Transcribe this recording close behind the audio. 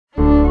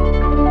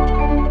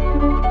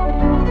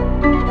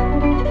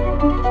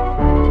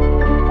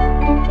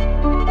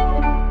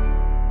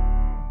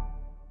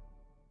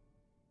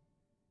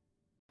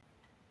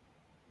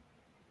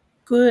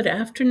Good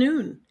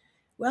afternoon.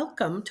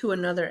 Welcome to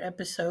another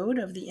episode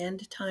of the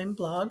End Time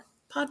Blog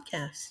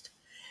podcast.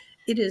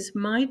 It is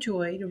my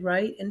joy to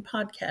write and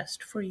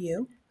podcast for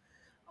you,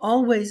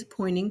 always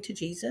pointing to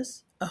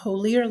Jesus, a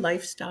holier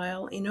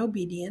lifestyle in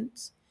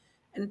obedience,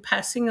 and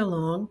passing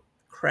along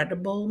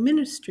credible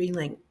ministry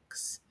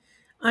links.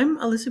 I'm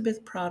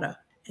Elizabeth Prada,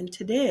 and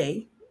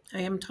today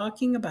I am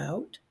talking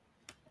about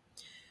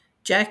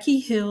Jackie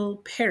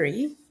Hill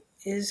Perry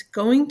is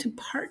going to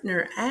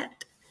partner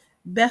at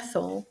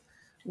Bethel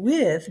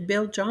with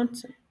Bill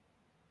Johnson.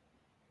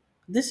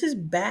 This is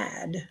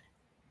bad,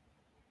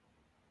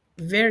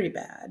 very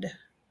bad.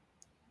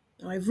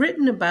 Now, I've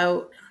written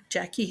about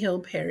Jackie Hill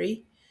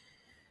Perry,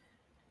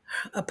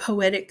 a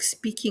poetic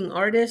speaking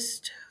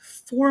artist,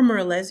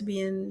 former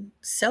lesbian,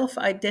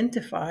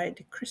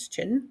 self-identified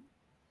Christian.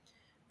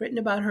 Written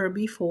about her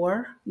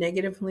before,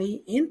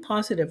 negatively and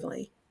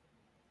positively.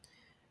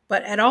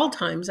 But at all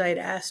times, I had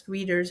asked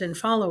readers and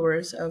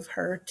followers of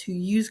her to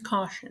use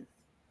caution.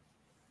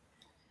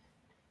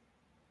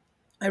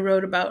 I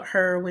wrote about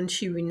her when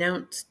she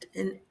renounced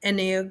an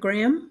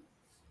Enneagram,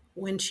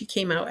 when she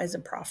came out as a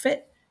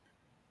prophet,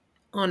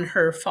 on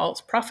her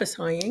false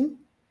prophesying.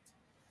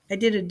 I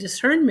did a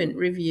discernment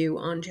review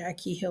on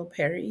Jackie Hill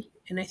Perry,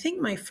 and I think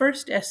my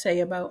first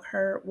essay about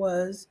her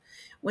was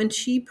when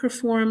she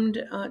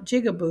performed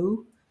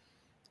Jigaboo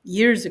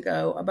years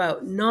ago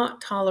about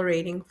not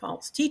tolerating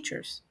false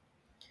teachers,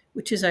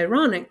 which is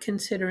ironic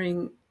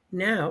considering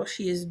now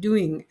she is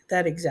doing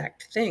that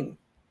exact thing.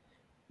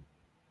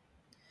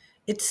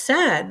 It's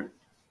sad.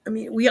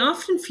 We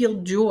often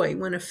feel joy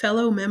when a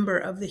fellow member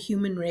of the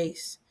human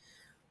race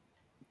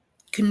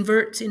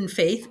converts in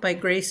faith by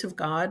grace of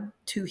God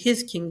to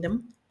his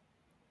kingdom.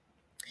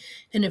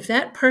 And if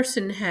that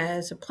person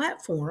has a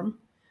platform,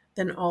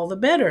 then all the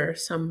better,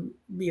 some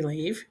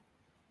believe,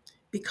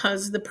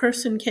 because the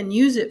person can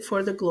use it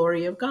for the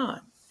glory of God.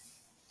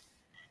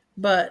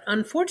 But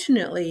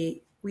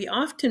unfortunately, we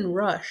often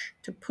rush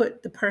to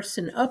put the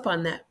person up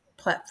on that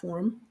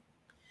platform,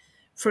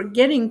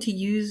 forgetting to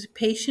use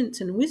patience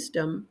and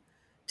wisdom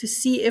to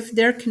see if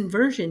their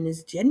conversion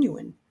is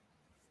genuine.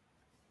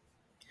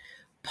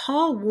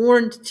 Paul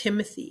warned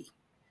Timothy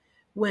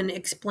when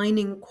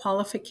explaining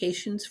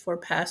qualifications for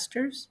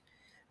pastors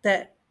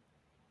that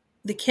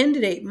the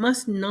candidate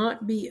must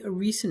not be a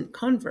recent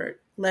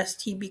convert,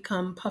 lest he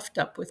become puffed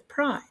up with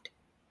pride,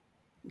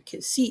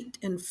 conceit,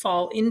 and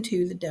fall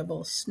into the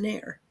devil's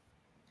snare.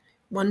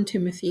 1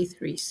 Timothy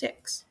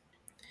 3:6.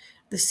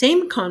 The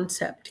same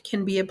concept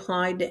can be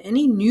applied to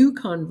any new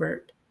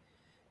convert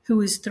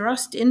who is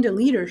thrust into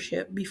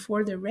leadership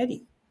before they're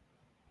ready.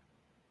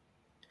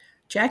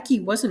 Jackie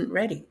wasn't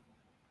ready.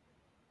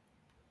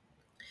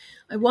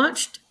 I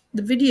watched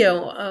the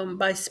video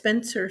by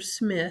Spencer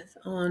Smith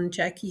on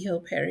Jackie Hill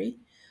Perry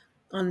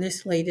on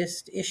this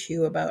latest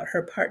issue about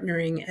her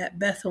partnering at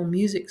Bethel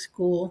Music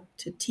School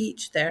to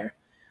teach there.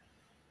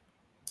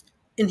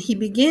 And he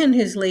began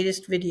his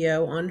latest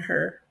video on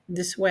her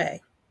this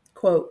way,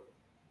 quote,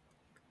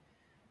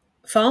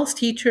 "False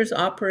teachers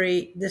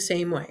operate the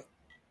same way.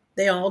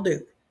 They all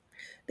do.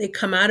 They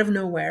come out of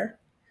nowhere.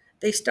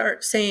 They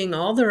start saying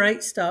all the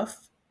right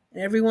stuff,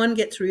 and everyone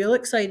gets real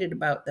excited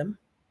about them.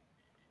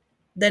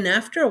 Then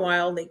after a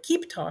while, they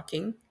keep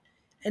talking,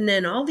 and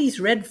then all these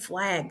red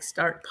flags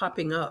start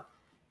popping up.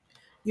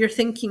 You're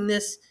thinking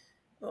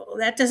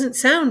that doesn't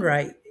sound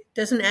right. It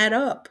doesn't add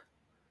up.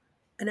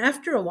 And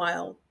after a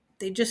while,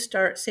 they just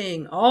start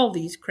saying all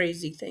these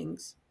crazy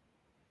things.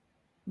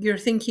 You're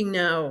thinking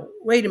now,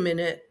 wait a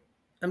minute,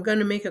 I'm going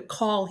to make a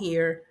call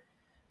here.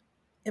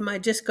 Am I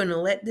just going to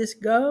let this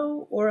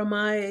go, or am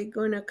I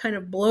going to kind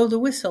of blow the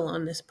whistle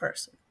on this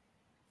person?"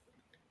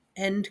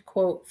 End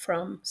quote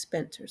from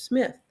Spencer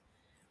Smith.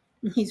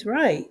 He's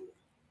right.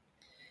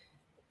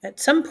 At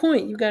some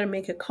point, you've got to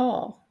make a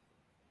call.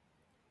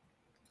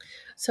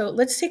 So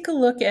let's take a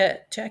look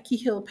at Jackie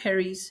Hill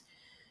Perry's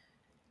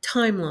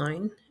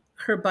timeline,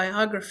 her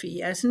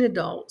biography as an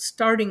adult,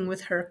 starting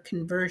with her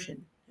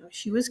conversion.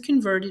 She was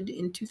converted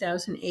in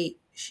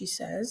 2008, she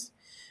says,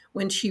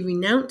 when she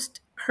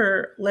renounced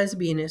her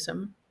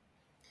lesbianism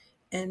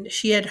and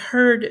she had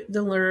heard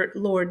the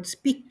Lord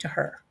speak to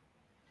her.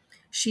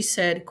 She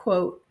said,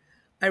 quote,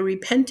 "I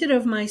repented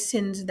of my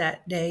sins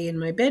that day in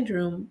my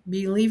bedroom,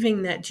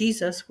 believing that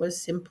Jesus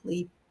was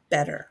simply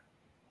better."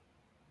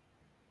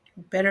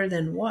 Better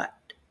than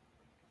what?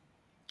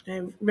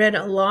 I've read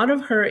a lot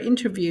of her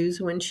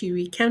interviews when she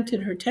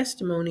recounted her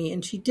testimony,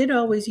 and she did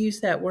always use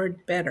that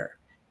word better.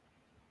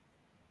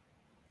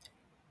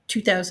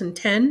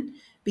 2010,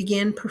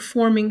 began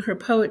performing her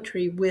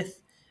poetry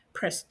with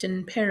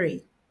Preston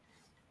Perry.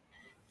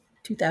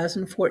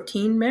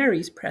 2014,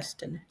 marries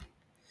Preston.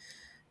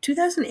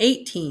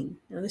 2018,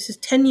 now this is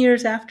 10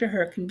 years after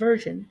her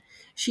conversion,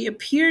 she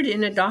appeared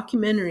in a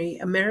documentary,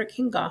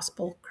 American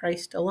Gospel,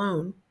 Christ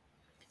Alone,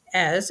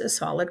 as a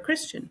solid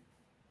Christian.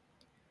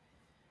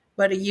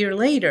 But a year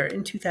later,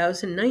 in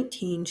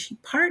 2019, she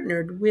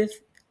partnered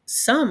with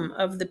some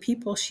of the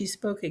people she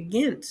spoke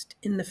against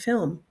in the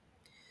film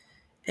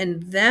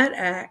And that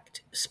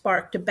act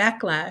sparked a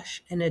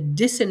backlash and a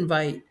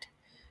disinvite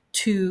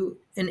to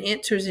an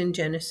Answers in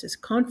Genesis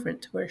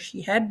conference where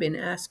she had been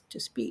asked to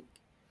speak.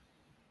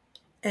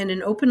 And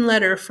an open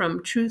letter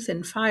from Truth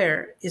and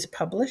Fire is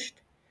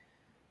published,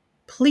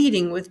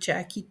 pleading with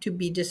Jackie to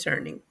be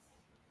discerning.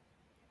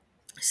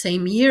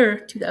 Same year,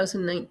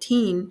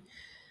 2019,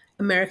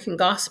 American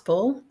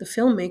Gospel, the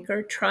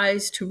filmmaker,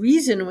 tries to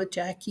reason with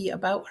Jackie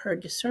about her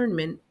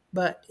discernment,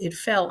 but it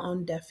fell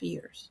on deaf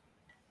ears.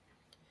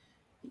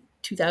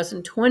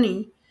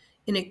 2020,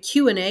 in a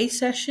Q&A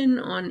session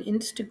on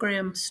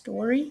Instagram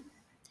story,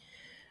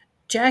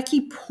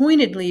 Jackie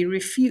pointedly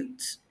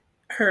refutes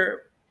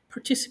her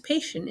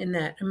participation in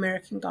that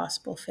American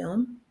Gospel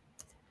film.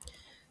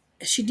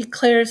 She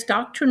declares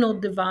doctrinal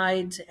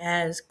divides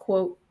as,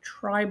 quote,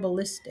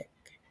 tribalistic.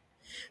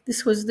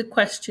 This was the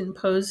question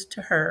posed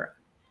to her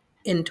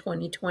in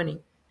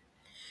 2020.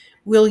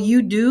 Will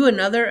you do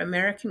another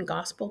American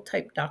Gospel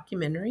type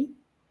documentary?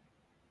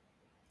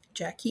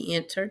 Jackie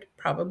answered,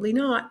 probably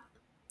not.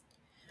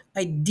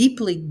 I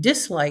deeply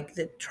dislike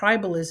the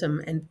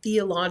tribalism and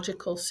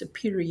theological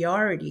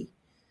superiority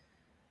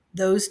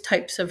those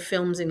types of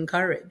films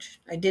encourage.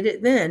 I did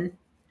it then.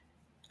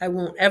 I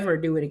won't ever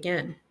do it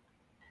again.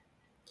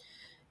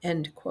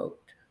 End quote.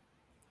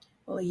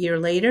 Well, a year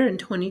later, in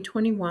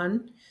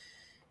 2021,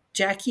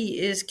 Jackie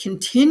is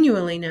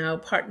continually now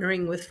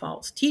partnering with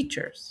false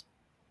teachers.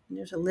 And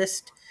there's a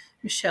list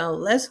Michelle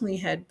Leslie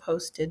had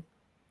posted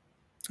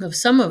of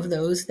some of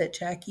those that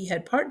Jackie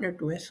had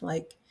partnered with,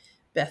 like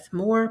Beth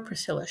Moore,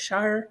 Priscilla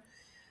Shire,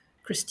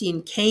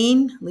 Christine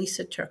Kane,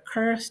 Lisa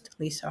Turkhurst,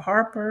 Lisa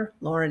Harper,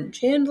 Lauren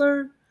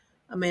Chandler,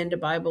 Amanda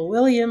Bible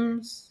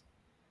Williams,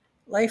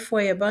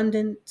 Lifeway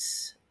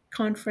Abundance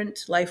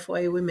Conference,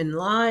 Lifeway Women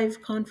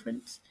Live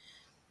Conference,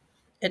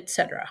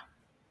 etc.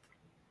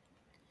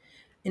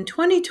 In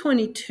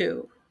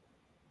 2022,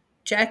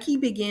 Jackie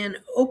began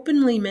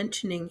openly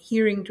mentioning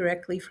hearing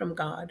directly from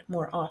God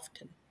more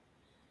often.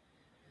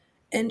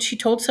 And she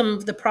told some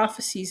of the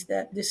prophecies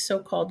that this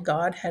so-called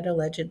God had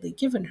allegedly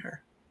given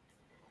her.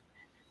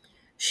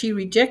 She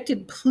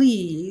rejected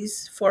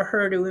pleas for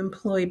her to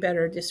employ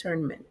better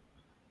discernment.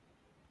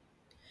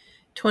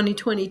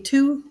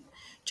 2022,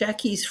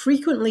 Jackie's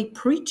frequently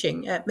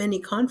preaching at many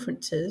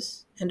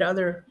conferences and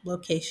other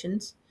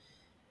locations,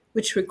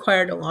 which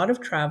required a lot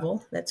of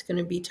travel. That's going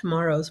to be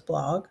tomorrow's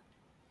blog.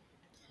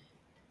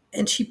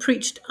 And she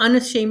preached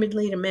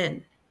unashamedly to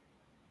men.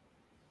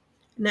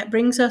 And that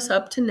brings us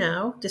up to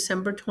now,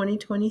 December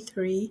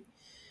 2023,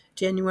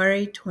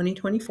 January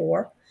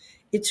 2024.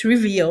 It's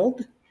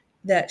revealed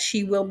that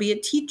she will be a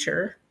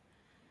teacher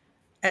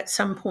at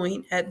some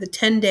point at the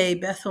 10-day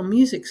Bethel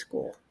Music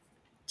School,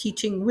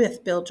 teaching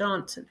with Bill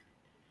Johnson.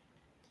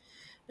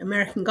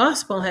 American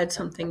Gospel had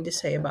something to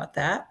say about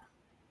that.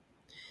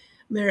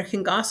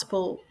 American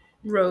Gospel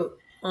wrote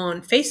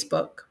on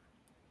Facebook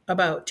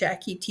about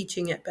Jackie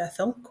teaching at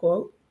Bethel,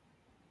 quote,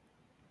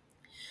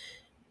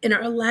 in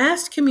our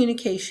last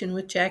communication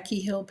with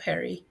Jackie Hill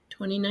Perry,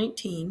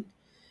 2019,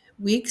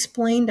 we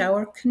explained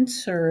our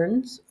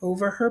concerns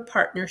over her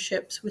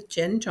partnerships with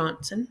Jen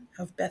Johnson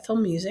of Bethel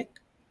Music,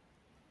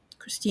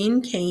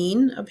 Christine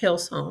Kane of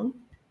Hillsong,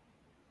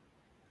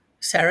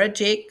 Sarah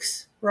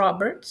Jakes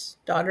Roberts,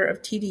 daughter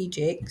of T.D.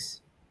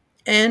 Jakes,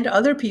 and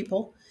other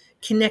people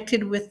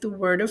connected with the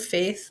Word of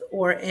Faith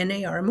or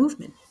NAR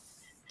movement.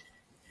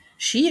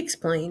 She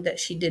explained that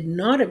she did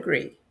not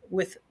agree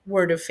with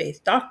Word of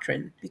Faith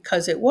doctrine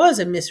because it was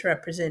a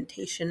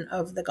misrepresentation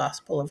of the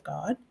gospel of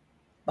God,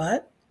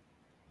 but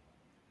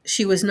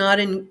she was not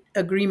in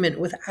agreement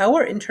with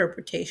our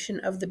interpretation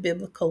of the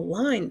biblical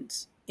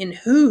lines in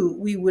who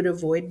we would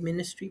avoid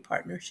ministry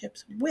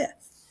partnerships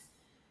with,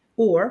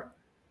 or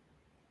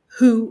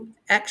who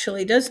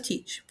actually does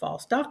teach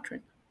false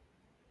doctrine.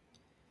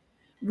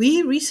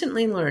 We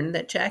recently learned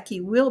that Jackie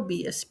will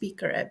be a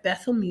speaker at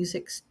Bethel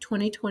Music's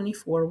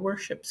 2024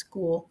 worship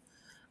school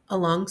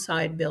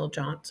alongside Bill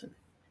Johnson.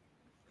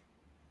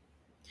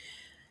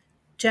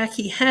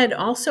 Jackie had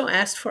also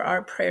asked for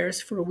our prayers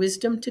for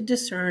wisdom to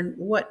discern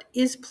what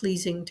is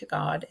pleasing to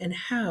God and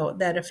how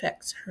that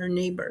affects her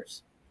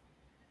neighbors.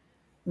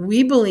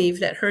 We believe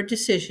that her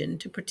decision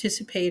to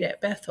participate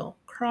at Bethel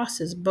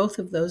crosses both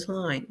of those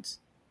lines,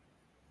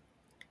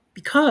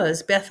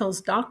 because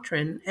Bethel's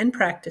doctrine and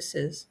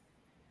practices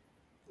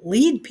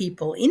lead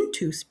people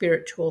into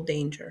spiritual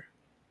danger,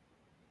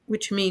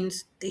 which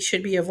means they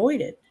should be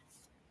avoided.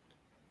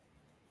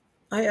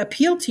 I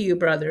appeal to you,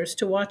 brothers,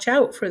 to watch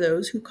out for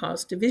those who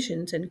cause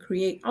divisions and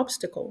create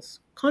obstacles,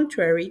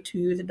 contrary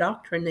to the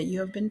doctrine that you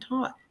have been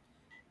taught.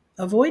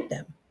 Avoid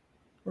them.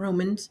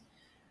 Romans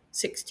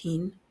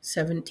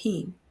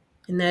 16:17.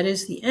 And that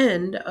is the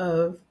end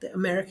of the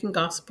American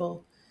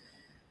Gospel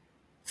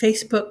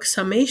Facebook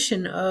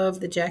summation of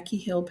the Jackie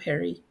Hill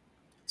Perry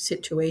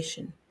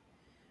situation.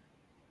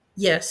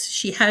 Yes,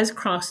 she has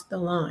crossed the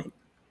line.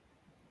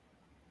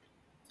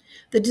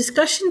 The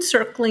discussion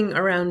circling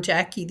around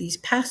Jackie these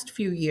past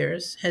few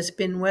years has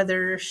been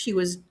whether she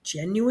was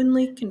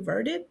genuinely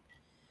converted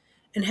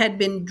and had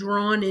been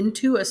drawn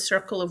into a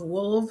circle of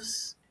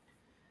wolves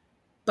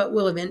but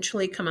will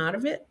eventually come out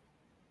of it,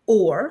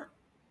 or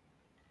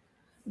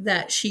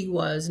that she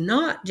was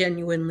not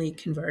genuinely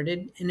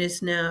converted and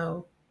is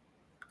now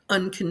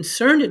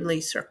unconcernedly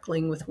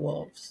circling with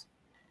wolves.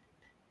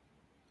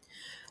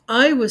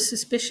 I was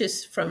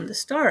suspicious from the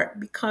start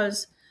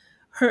because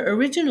her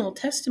original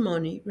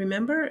testimony,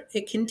 remember,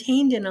 it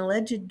contained an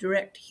alleged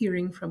direct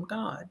hearing from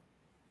God.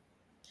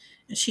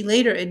 And she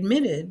later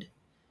admitted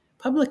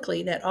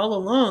publicly that all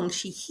along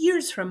she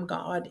hears from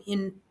God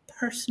in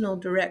personal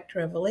direct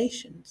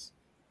revelations.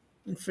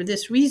 And for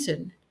this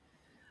reason,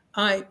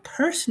 I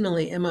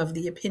personally am of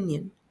the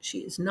opinion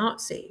she is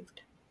not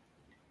saved.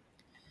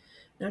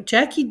 Now,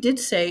 Jackie did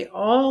say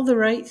all the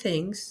right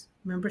things.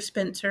 Remember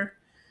Spencer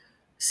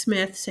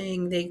Smith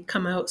saying they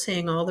come out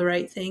saying all the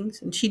right things?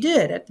 And she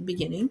did at the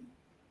beginning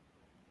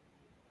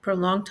for a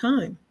long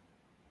time,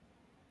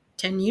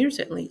 10 years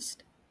at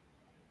least.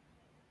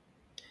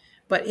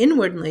 But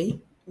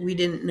inwardly, we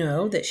didn't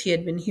know that she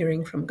had been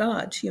hearing from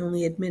God. She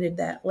only admitted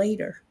that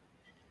later.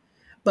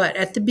 But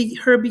at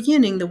her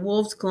beginning, the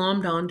wolves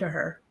glommed onto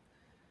her.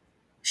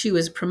 She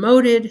was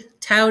promoted,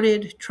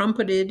 touted,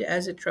 trumpeted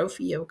as a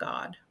trophy of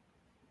God.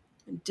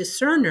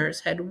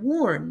 Discerners had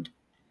warned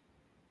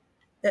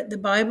that the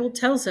Bible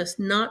tells us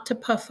not to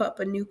puff up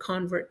a new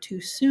convert too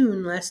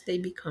soon, lest they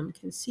become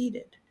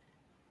conceited.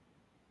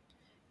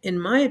 In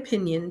my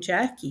opinion,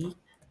 Jackie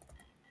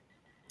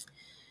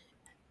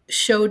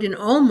showed an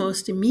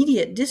almost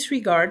immediate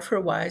disregard for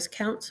wise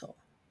counsel,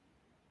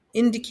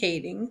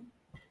 indicating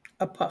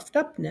a puffed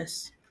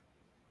upness.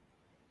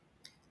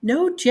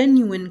 No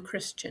genuine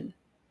Christian,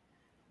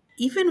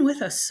 even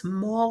with a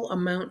small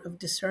amount of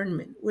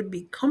discernment, would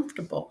be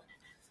comfortable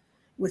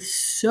with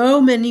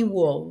so many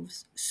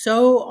wolves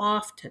so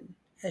often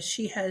as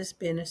she has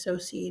been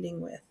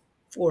associating with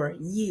for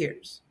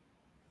years.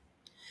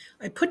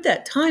 I put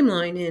that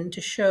timeline in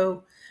to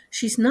show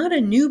she's not a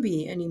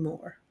newbie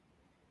anymore.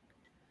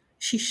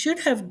 She should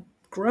have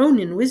grown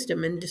in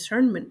wisdom and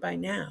discernment by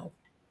now,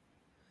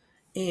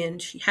 and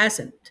she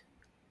hasn't.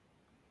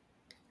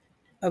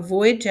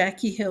 Avoid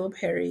Jackie Hill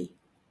Perry.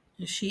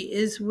 She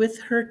is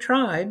with her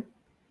tribe,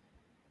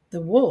 the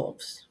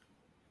wolves.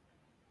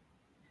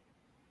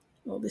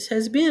 Well, this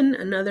has been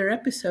another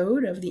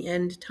episode of the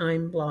End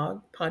Time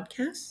Blog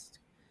podcast.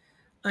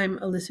 I'm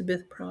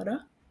Elizabeth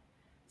Prada.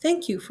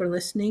 Thank you for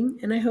listening,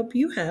 and I hope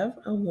you have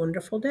a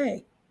wonderful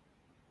day.